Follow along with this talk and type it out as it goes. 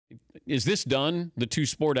Is this done, the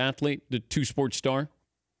two-sport athlete, the two-sport star?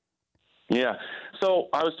 Yeah. So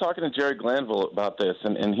I was talking to Jerry Glanville about this,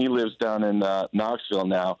 and he lives down in Knoxville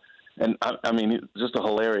now. And, I mean, he's just a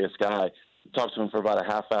hilarious guy. Talked to him for about a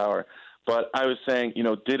half hour. But I was saying,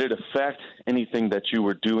 did it affect anything that you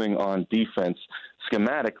were doing on defense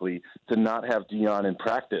schematically to not have Deion in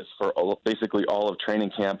practice for basically all of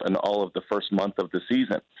training camp and all of the first month of the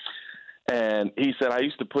season? And he said, I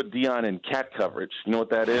used to put Deion in cat coverage. You know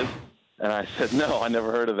what that is? And I said, no, I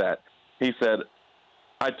never heard of that. He said,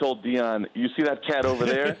 I told Deion, you see that cat over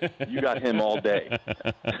there? You got him all day.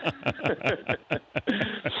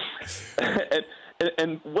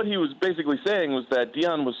 and what he was basically saying was that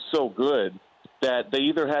Deion was so good that they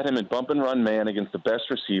either had him in bump and run man against the best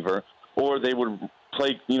receiver, or they would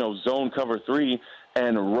play, zone cover 3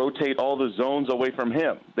 and rotate all the zones away from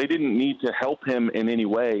him. They didn't need to help him in any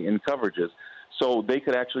way in coverages. So they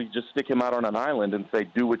could actually just stick him out on an island and say,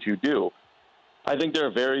 do what you do. I think there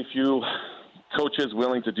are very few coaches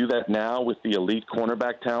willing to do that now with the elite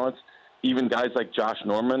cornerback talents. Even guys like Josh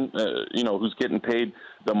Norman, who's getting paid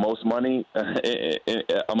the most money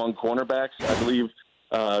among cornerbacks. I believe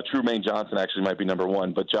Trumaine Johnson actually might be number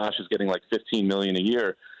one, but Josh is getting like $15 million a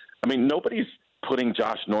year. I mean, nobody's putting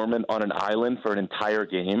Josh Norman on an island for an entire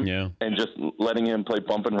game and just letting him play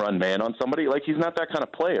bump and run man on somebody. Like, he's not that kind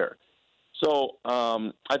of player. So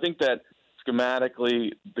I think that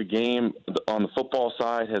schematically the game on the football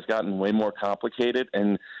side has gotten way more complicated,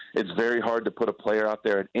 and it's very hard to put a player out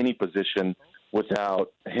there at any position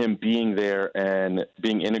without him being there and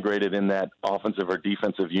being integrated in that offensive or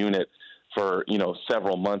defensive unit for,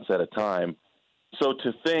 several months at a time. So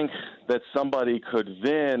to think that somebody could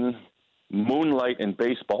then moonlight in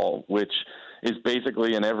baseball, which is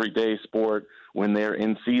basically an everyday sport when they're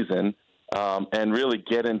in season, and really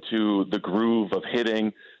get into the groove of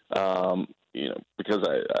hitting, because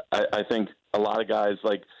I think a lot of guys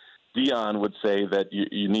like Deion would say that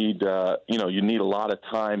you need a lot of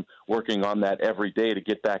time working on that every day to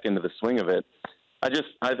get back into the swing of it. I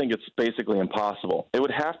think it's basically impossible. It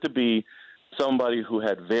would have to be somebody who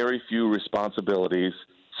had very few responsibilities,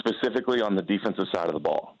 specifically on the defensive side of the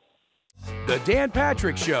ball. The Dan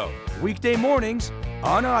Patrick Show, weekday mornings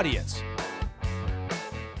on Audience.